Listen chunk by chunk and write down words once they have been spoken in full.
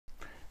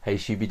Hey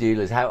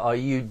Shooby-Doodlers, how are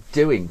you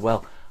doing?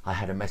 Well, I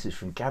had a message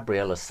from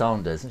Gabrialla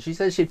Sanders and she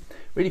says she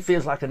really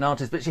feels like an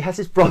artist, but she has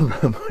this problem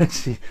when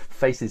she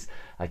faces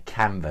a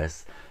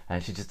canvas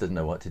and she just doesn't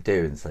know what to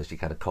do, and so she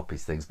kind of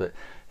copies things, but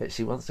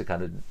she wants to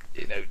kind of,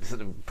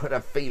 sort of put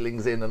her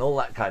feelings in and all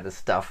that kind of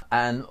stuff,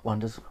 and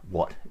wonders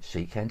what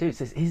she can do. She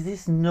says, is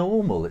this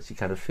normal that she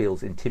kind of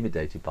feels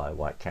intimidated by a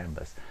white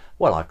canvas?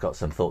 Well, I've got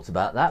some thoughts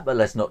about that, but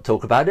let's not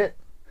talk about it.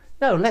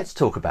 No, let's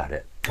talk about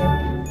it.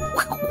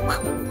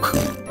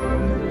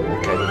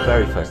 Okay, the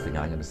very first thing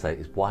I'm going to say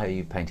is, why are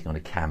you painting on a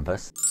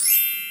canvas?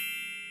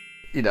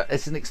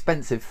 It's an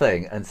expensive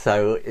thing, and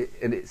so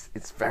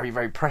it's very,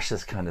 very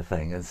precious kind of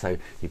thing, and so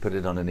you put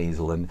it on an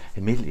easel and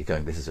immediately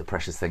going, this is a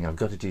precious thing, I've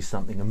got to do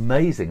something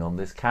amazing on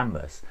this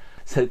canvas.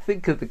 So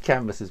think of the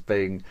canvas as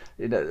being,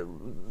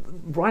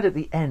 right at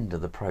the end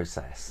of the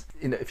process.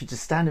 If you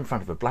just stand in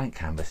front of a blank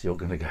canvas, you're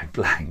going to go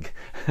blank.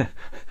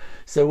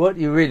 So what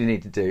you really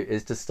need to do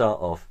is to start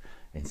off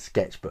in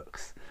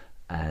sketchbooks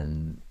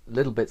and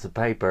little bits of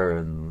paper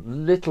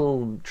and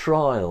little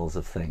trials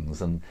of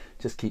things, and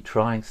just keep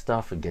trying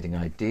stuff and getting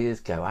ideas.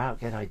 Go out,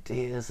 get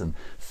ideas and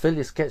fill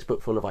your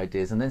sketchbook full of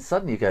ideas, and then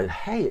suddenly you go,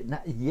 hey,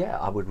 yeah,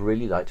 I would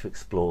really like to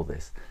explore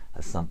this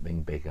as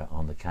something bigger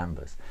on the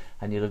canvas.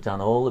 And you'll have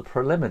done all the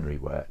preliminary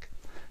work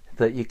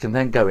that you can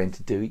then go in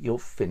to do your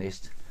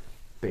finished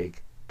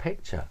big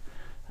picture.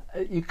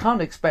 You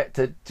can't expect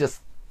to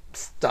just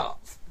start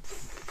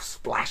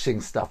splashing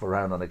stuff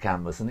around on a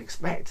canvas and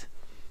expect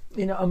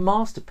a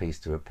masterpiece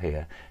to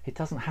appear. It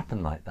doesn't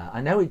happen like that.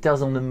 I know it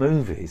does on the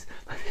movies,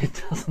 but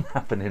it doesn't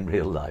happen in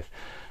real life.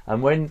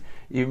 And when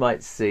you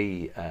might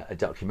see a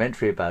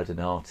documentary about an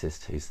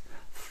artist who's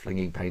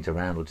flinging paint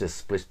around or just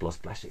splish splosh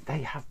splashing,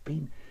 they have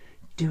been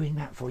doing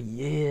that for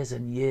years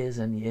and years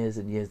and years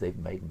and years. They've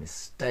made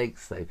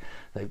mistakes,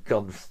 they've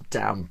gone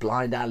down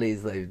blind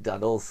alleys, they've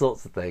done all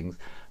sorts of things.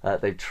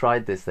 They've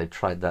tried this, they've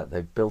tried that,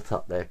 they've built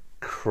up their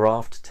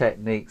craft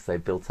techniques,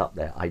 they've built up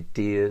their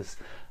ideas,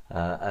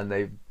 and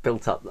they've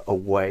built up a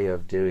way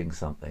of doing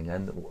something.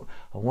 And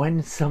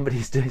when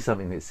somebody's doing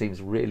something that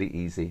seems really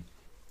easy,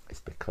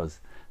 it's because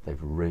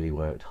they've really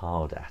worked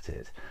hard at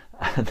it.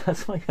 And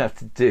that's what you have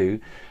to do.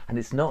 And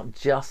it's not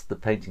just the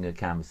painting of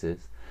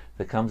canvases.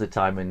 There comes a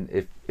time when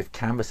if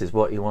canvas is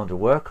what you want to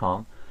work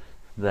on,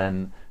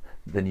 then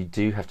you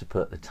do have to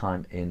put the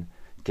time in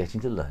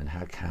getting to learn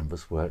how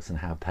canvas works and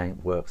how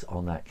paint works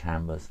on that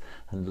canvas,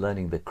 and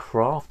learning the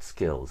craft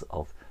skills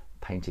of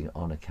painting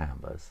on a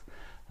canvas.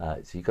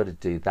 So you've got to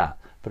do that.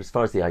 But as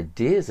far as the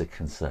ideas are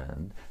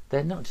concerned,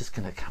 they're not just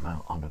going to come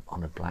out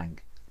on a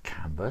blank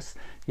canvas.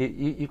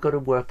 You've got to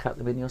work at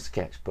them in your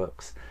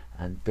sketchbooks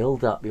and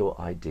build up your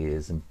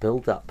ideas and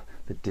build up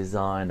the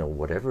design or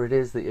whatever it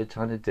is that you're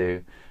trying to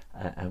do,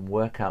 and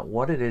work out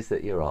what it is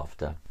that you're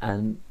after,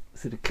 and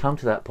sort of come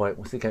to that point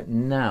where you go,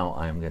 now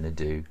I am going to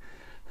do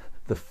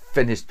the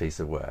finished piece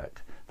of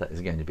work that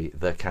is going to be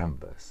the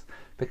canvas.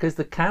 Because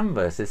the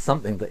canvas is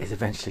something that is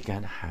eventually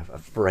going to have a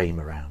frame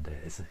around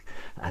it.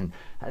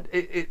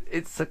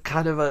 It's a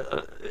kind of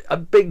a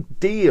big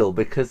deal,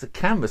 because the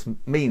canvas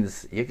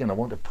means you're going to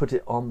want to put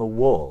it on the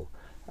wall.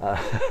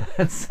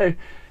 And so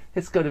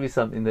it's got to be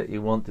something that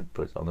you want to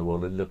put on the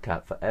wall and look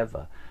at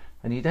forever.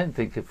 And you don't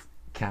think of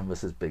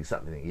canvas as being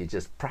something that you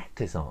just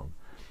practice on.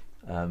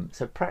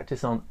 So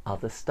practice on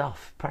other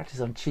stuff, practice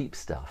on cheap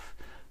stuff,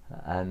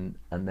 and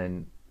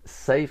then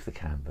save the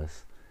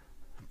canvas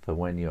for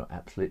when you're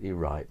absolutely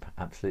ripe,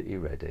 absolutely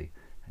ready,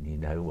 and you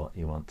know what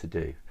you want to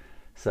do.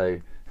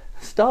 So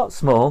start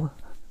small,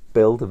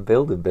 build and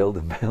build and build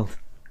and build,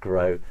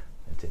 grow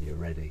until you're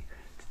ready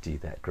to do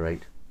that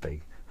great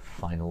big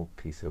final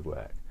piece of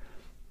work.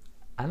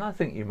 And I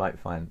think you might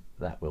find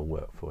that will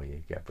work for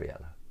you,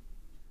 Gabrialla.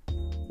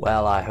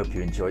 Well, I hope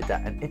you enjoyed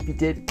that, and if you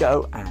did,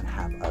 go and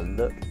have a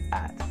look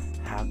at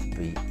how to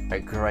be a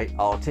great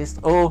artist,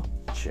 or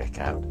check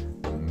out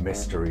the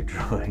mystery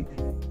drawing.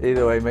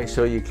 Either way, make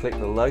sure you click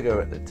the logo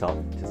at the top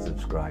to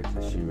subscribe to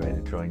the Shoe Raider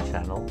Drawing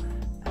channel,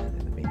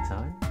 and in the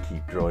meantime,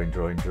 keep drawing,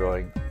 drawing,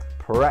 drawing,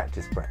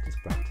 practice, practice,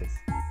 practice,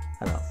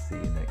 and I'll see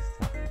you next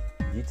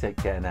time. You take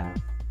care now.